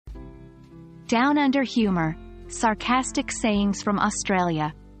Down Under Humour, Sarcastic Sayings from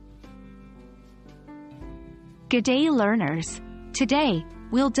Australia. G'day learners! Today,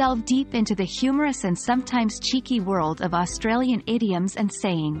 we'll delve deep into the humorous and sometimes cheeky world of Australian idioms and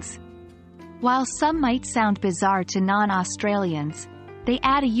sayings. While some might sound bizarre to non-Australians, they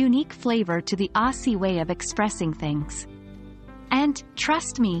add a unique flavor to the Aussie way of expressing things. And,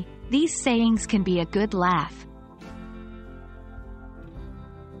 trust me, these sayings can be a good laugh.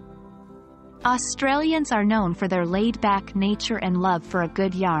 Australians are known for their laid-back nature and love for a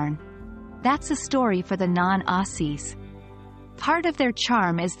good yarn. That's a story for the non-Aussies. Part of their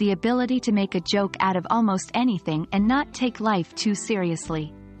charm is the ability to make a joke out of almost anything and not take life too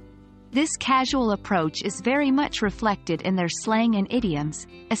seriously. This casual approach is very much reflected in their slang and idioms,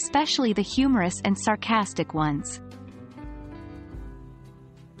 especially the humorous and sarcastic ones.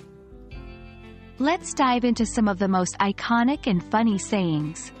 Let's dive into some of the most iconic and funny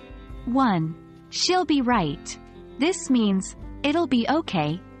sayings. 1. She'll be right. This means, it'll be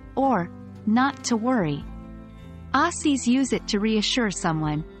okay, or, not to worry. Aussies use it to reassure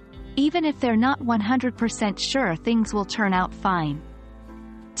someone, even if they're not 100% sure things will turn out fine.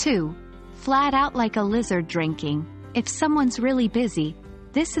 2. Flat out like a lizard drinking. If someone's really busy,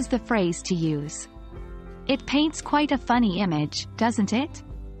 this is the phrase to use. It paints quite a funny image, doesn't it?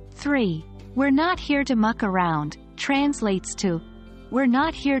 3. We're not here to muck around, translates to, we're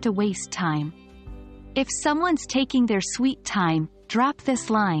not here to waste time. If someone's taking their sweet time, drop this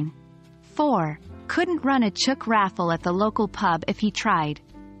line. 4. Couldn't run a chook raffle at the local pub if he tried.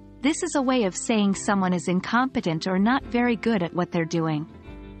 This is a way of saying someone is incompetent or not very good at what they're doing.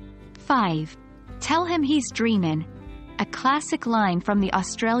 5. Tell him he's dreamin. A classic line from the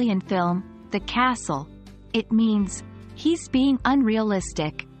Australian film, The Castle. It means, he's being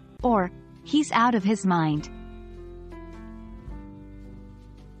unrealistic, or, he's out of his mind.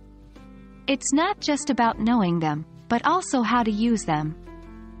 It's not just about knowing them, but also how to use them.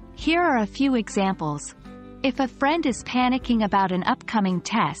 Here are a few examples. If a friend is panicking about an upcoming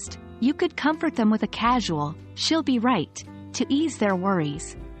test, you could comfort them with a casual, she'll be right, to ease their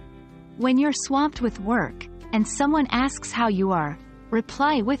worries. When you're swamped with work, and someone asks how you are,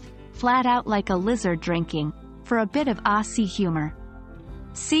 reply with, flat out like a lizard drinking, for a bit of Aussie humor.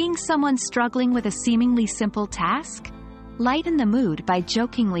 Seeing someone struggling with a seemingly simple task? Lighten the mood by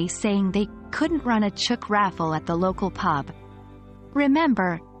jokingly saying they couldn't run a chook raffle at the local pub.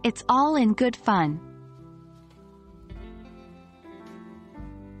 Remember, it's all in good fun.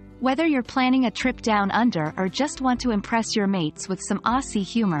 Whether you're planning a trip down under or just want to impress your mates with some Aussie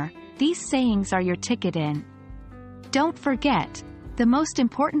humor, these sayings are your ticket in. Don't forget, the most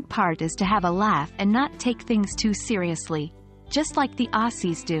important part is to have a laugh and not take things too seriously, just like the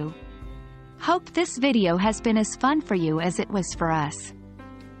Aussies do. Hope this video has been as fun for you as it was for us.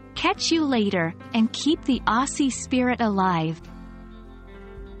 Catch you later, and keep the Aussie spirit alive.